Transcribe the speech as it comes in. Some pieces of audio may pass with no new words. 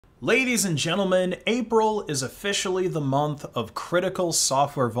Ladies and gentlemen, April is officially the month of critical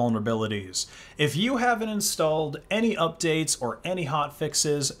software vulnerabilities. If you haven't installed any updates or any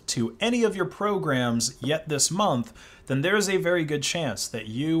hotfixes to any of your programs yet this month, then there's a very good chance that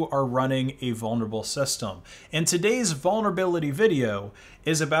you are running a vulnerable system. And today's vulnerability video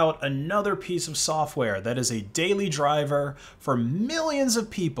is about another piece of software that is a daily driver for millions of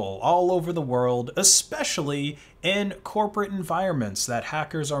people all over the world, especially in corporate environments that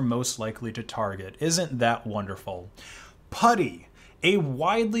hackers are most likely to target. Isn't that wonderful? PuTTY, a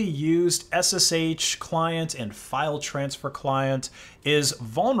widely used SSH client and file transfer client, is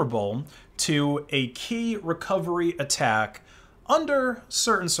vulnerable to a key recovery attack under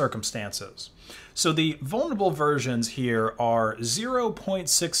certain circumstances. So the vulnerable versions here are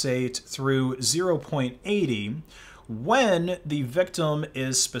 0.68 through 0.80 when the victim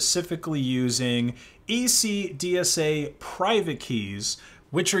is specifically using ECDSA private keys,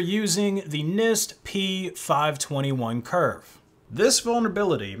 which are using the NIST P-521 curve. This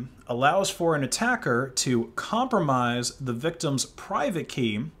vulnerability allows for an attacker to compromise the victim's private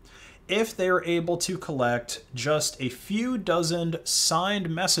key if they are able to collect just a few dozen signed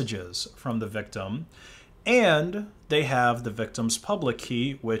messages from the victim, and they have the victim's public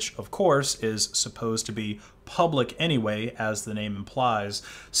key, which of course is supposed to be public anyway, as the name implies.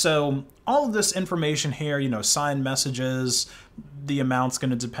 So all of this information here, signed messages, the amount's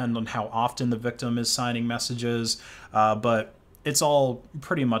going to depend on how often the victim is signing messages, but it's all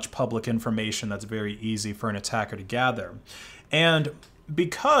pretty much public information that's very easy for an attacker to gather. And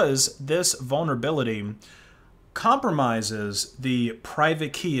because this vulnerability compromises the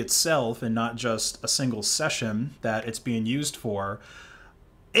private key itself and not just a single session that it's being used for,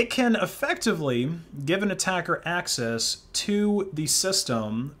 it can effectively give an attacker access to the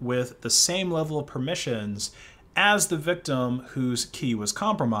system with the same level of permissions as the victim whose key was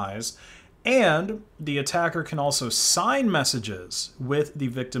compromised, and the attacker can also sign messages with the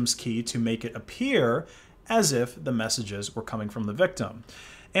victim's key to make it appear as if the messages were coming from the victim.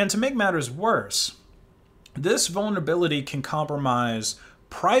 And to make matters worse, this vulnerability can compromise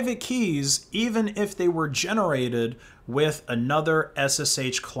private keys even if they were generated with another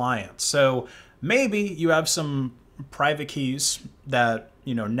SSH client. So maybe you have some private keys that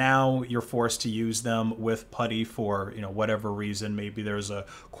now you're forced to use them with PuTTY for whatever reason. Maybe there's a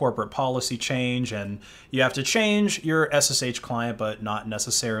corporate policy change and you have to change your SSH client but not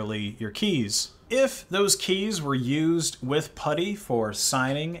necessarily your keys. If those keys were used with PuTTY for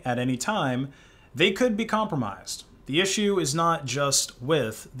signing at any time, they could be compromised. The issue is not just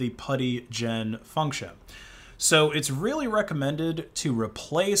with the PuTTY gen function. So it's really recommended to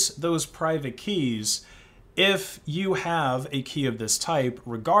replace those private keys if you have a key of this type,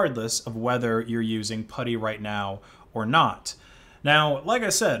 regardless of whether you're using PuTTY right now or not. Now, like I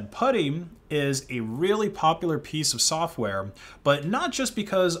said, PuTTY is a really popular piece of software, but not just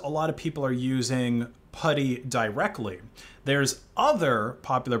because a lot of people are using PuTTY directly. There's other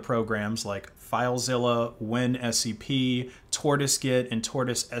popular programs like FileZilla, WinSCP, TortoiseGit, and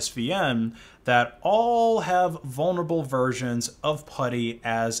Tortoise SVN that all have vulnerable versions of PuTTY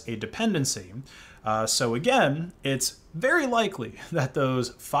as a dependency. So again, it's very likely that those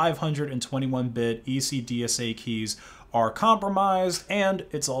 521-bit ECDSA keys are compromised, and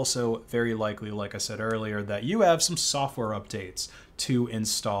it's also very likely, like I said earlier, that you have some software updates to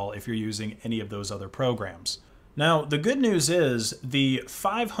install if you're using any of those other programs. Now, the good news is the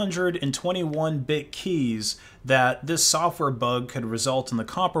 521-bit keys that this software bug could result in the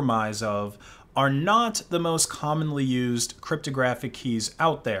compromise of are not the most commonly used cryptographic keys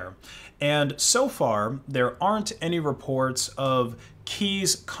out there. And so far, there aren't any reports of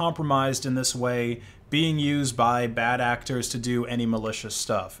keys compromised in this way being used by bad actors to do any malicious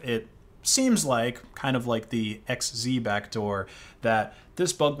stuff. It seems like, kind of like the XZ backdoor, that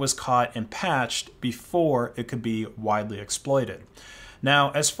this bug was caught and patched before it could be widely exploited.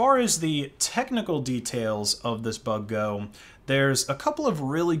 Now, as far as the technical details of this bug go, there's a couple of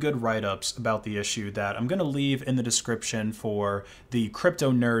really good write-ups about the issue that I'm going to leave in the description for the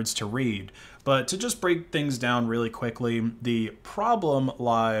crypto nerds to read. But to just break things down really quickly, the problem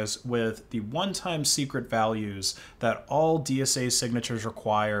lies with the one-time secret values that all DSA signatures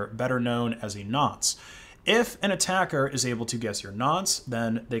require, better known as a nonce. If an attacker is able to guess your nonce,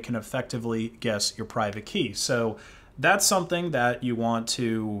 then they can effectively guess your private key. So that's something that you want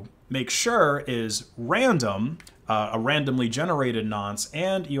to make sure is random, a randomly generated nonce,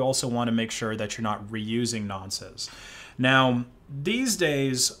 and you also want to make sure that you're not reusing nonces. Now, these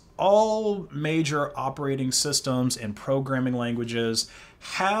days, all major operating systems and programming languages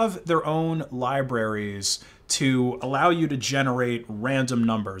have their own libraries to allow you to generate random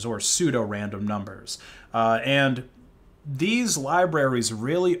numbers or pseudo-random numbers. And these libraries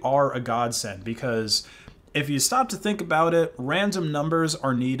really are a godsend, because if you stop to think about it, random numbers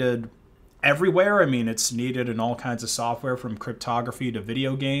are needed everywhere. I mean, it's needed in all kinds of software, from cryptography to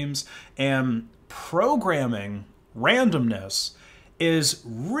video games, and programming randomness is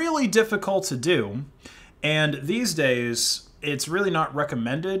really difficult to do. And these days, it's really not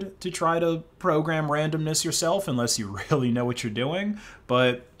recommended to try to program randomness yourself unless you really know what you're doing.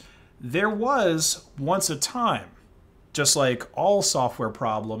 But there was once a time, just like all software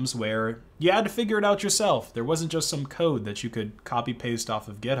problems, where you had to figure it out yourself. There wasn't just some code that you could copy paste off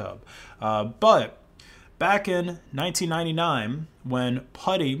of GitHub. But back in 1999, when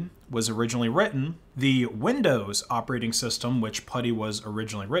PuTTY was originally written, the Windows operating system, which PuTTY was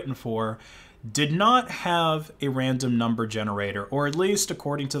originally written for, did not have a random number generator, or at least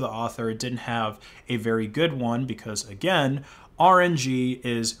according to the author, it didn't have a very good one, because again, RNG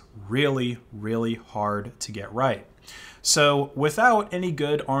is really, really hard to get right. So without any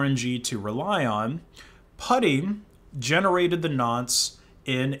good RNG to rely on, PuTTY generated the nonce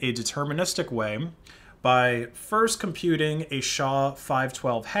in a deterministic way by first computing a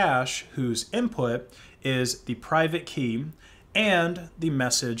SHA-512 hash whose input is the private key and the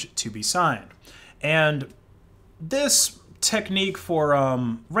message to be signed. And this technique for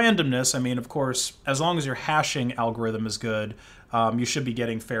randomness, I mean, of course, as long as your hashing algorithm is good, you should be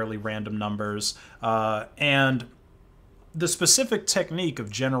getting fairly random numbers. And the specific technique of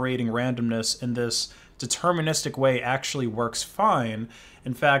generating randomness in this deterministic way actually works fine.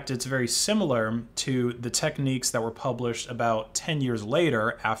 In fact, it's very similar to the techniques that were published about 10 years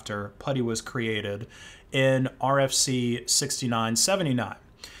later after PuTTY was created in RFC 6979.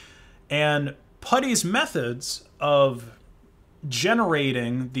 And PuTTY's methods of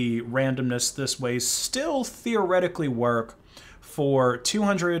generating the randomness this way still theoretically work for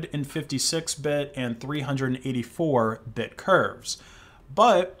 256-bit and 384-bit curves.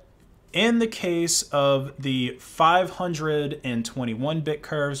 But in the case of the 521-bit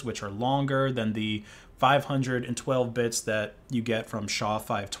curves, which are longer than the 512 bits that you get from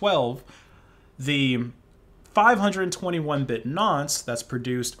SHA-512, the 521-bit nonce that's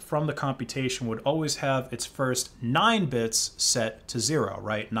produced from the computation would always have its first 9 bits set to 0,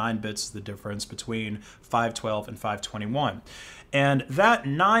 right? 9 bits is the difference between 512 and 521. And that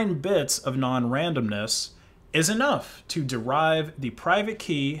 9 bits of non-randomness is enough to derive the private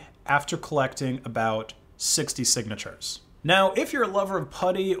key after collecting about 60 signatures. Now, if you're a lover of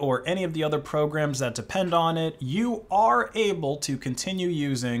PuTTY or any of the other programs that depend on it, you are able to continue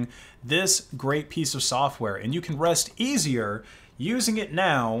using this great piece of software, and you can rest easier using it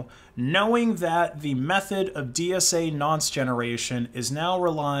now, knowing that the method of DSA nonce generation is now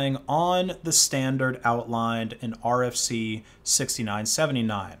relying on the standard outlined in RFC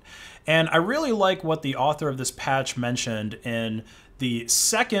 6979. And I really like what the author of this patch mentioned in the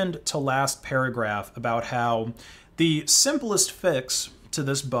second to last paragraph about how the simplest fix to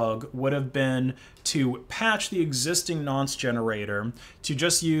this bug would have been to patch the existing nonce generator to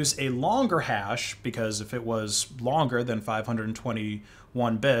just use a longer hash, because if it was longer than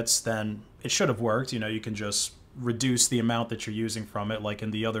 521 bits, then it should have worked. You know, you can just reduce the amount that you're using from it, like in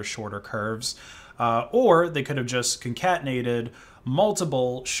the other shorter curves. Or they could have just concatenated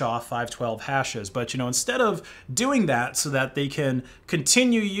multiple SHA-512 hashes. But, you know, instead of doing that so that they can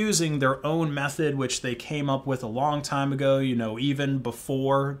continue using their own method, which they came up with a long time ago, you know, even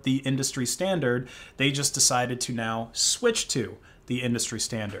before the industry standard, they just decided to now switch to the industry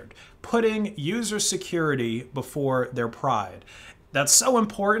standard, putting user security before their pride. That's so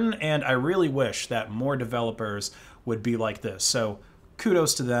important, and I really wish that more developers would be like this. So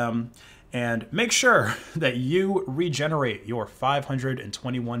kudos to them. And make sure that you regenerate your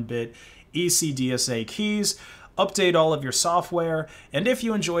 521-bit ECDSA keys, update all of your software, and if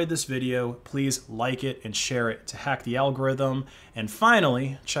you enjoyed this video, please like it and share it to hack the algorithm. And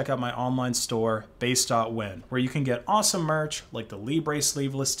finally, check out my online store, based.win, where you can get awesome merch like the Libre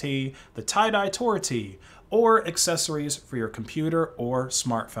sleeveless tee, the tie-dye tour tee, or accessories for your computer or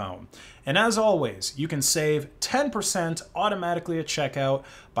smartphone. And as always, you can save 10% automatically at checkout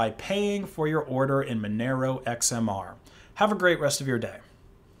by paying for your order in Monero XMR. Have a great rest of your day.